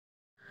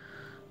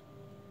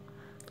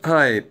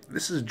Hi,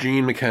 this is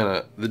Gene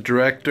McKenna, the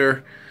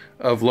director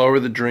of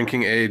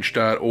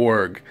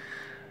LowerTheDrinkingAge.org.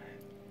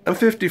 I'm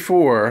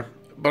 54,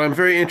 but I'm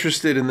very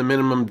interested in the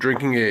minimum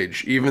drinking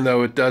age, even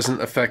though it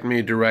doesn't affect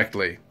me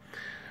directly.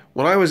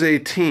 When I was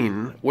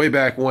 18, way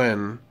back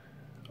when,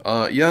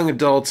 young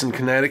adults in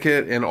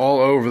Connecticut and all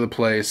over the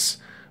place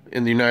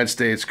in the United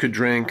States could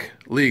drink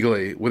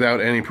legally without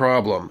any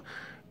problem.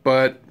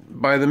 But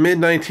by the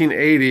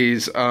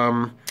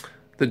mid-1980s,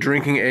 the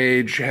drinking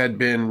age had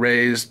been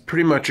raised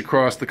pretty much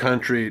across the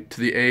country to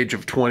the age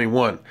of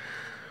 21.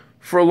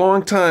 For a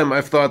long time,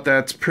 I've thought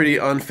that's pretty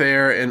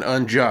unfair and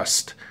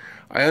unjust.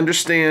 I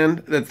understand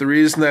that the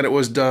reason that it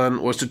was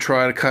done was to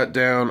try to cut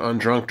down on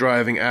drunk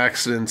driving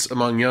accidents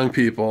among young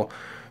people,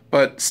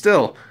 but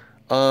still,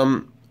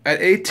 at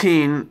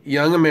 18,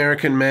 young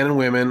American men and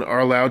women are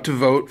allowed to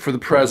vote for the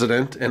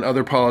president and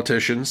other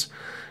politicians.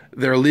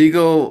 They're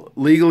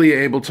legally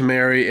able to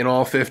marry in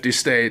all 50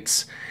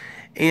 states,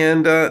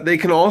 and they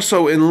can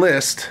also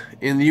enlist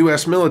in the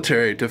U.S.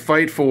 military to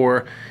fight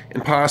for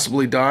and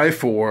possibly die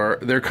for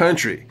their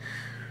country.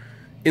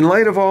 In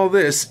light of all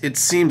this, it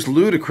seems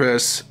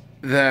ludicrous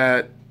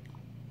that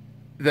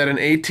an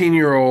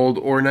 18-year-old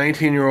or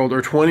 19-year-old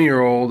or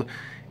 20-year-old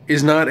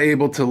is not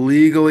able to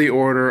legally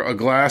order a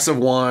glass of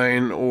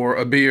wine or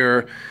a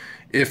beer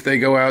if they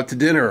go out to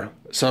dinner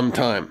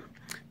sometime.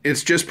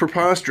 It's just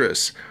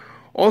preposterous.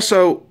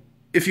 Also,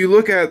 if you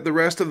look at the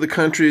rest of the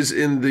countries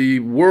in the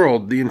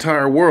world, the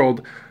entire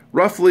world,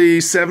 roughly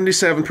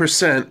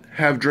 77%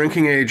 have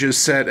drinking ages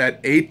set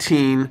at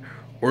 18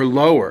 or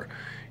lower.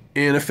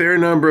 In a fair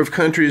number of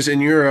countries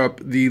in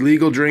Europe, the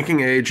legal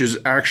drinking age is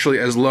actually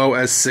as low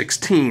as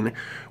 16,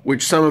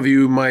 which some of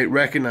you might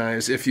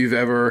recognize if you've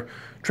ever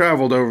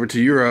traveled over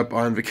to Europe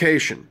on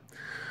vacation.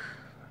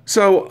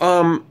 So,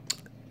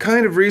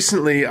 kind of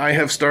recently, I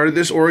have started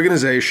this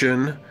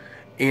organization,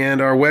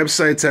 and our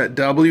website's at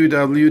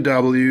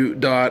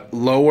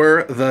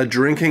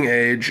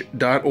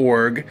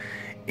www.lowerthedrinkingage.org.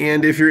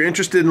 And if you're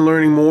interested in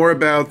learning more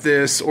about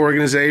this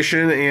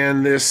organization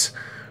and this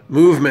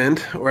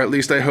movement, or at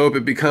least I hope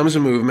it becomes a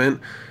movement,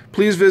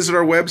 please visit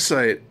our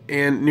website.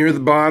 And near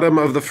the bottom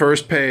of the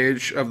first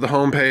page, of the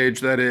home page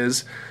that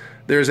is,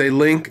 there's a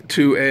link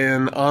to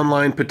an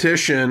online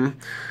petition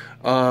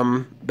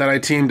that I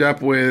teamed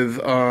up with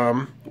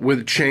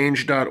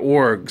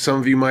change.org. Some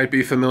of you might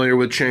be familiar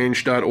with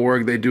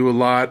change.org. They do a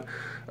lot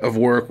of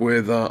work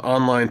with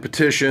online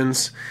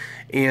petitions.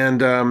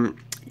 And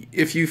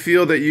if you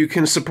feel that you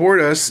can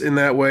support us in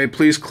that way,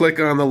 please click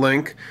on the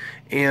link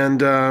and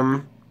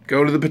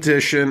go to the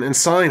petition and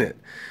sign it.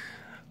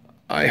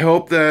 I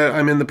hope that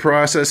I'm in the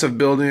process of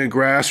building a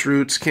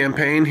grassroots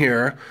campaign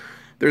here.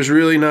 There's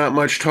really not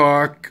much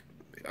talk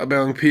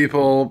among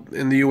people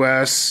in the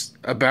U.S.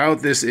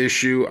 about this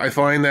issue. I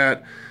find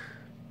that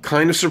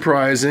kind of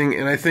surprising,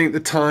 and I think the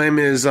time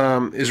is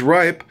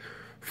ripe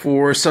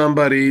for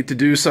somebody to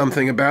do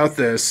something about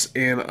this.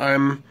 And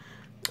I'm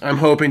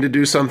hoping to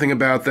do something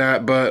about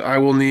that, but I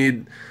will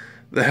need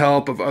the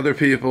help of other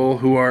people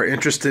who are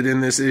interested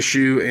in this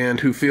issue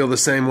and who feel the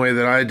same way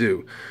that I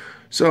do.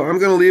 So I'm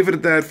going to leave it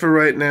at that for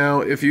right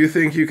now. If you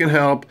think you can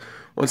help,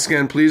 once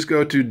again, please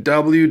go to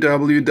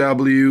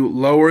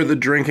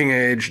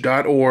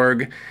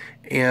www.lowerthedrinkingage.org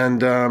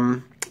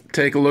and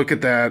take a look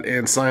at that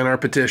and sign our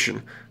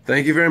petition.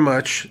 Thank you very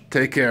much.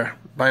 Take care.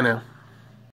 Bye now.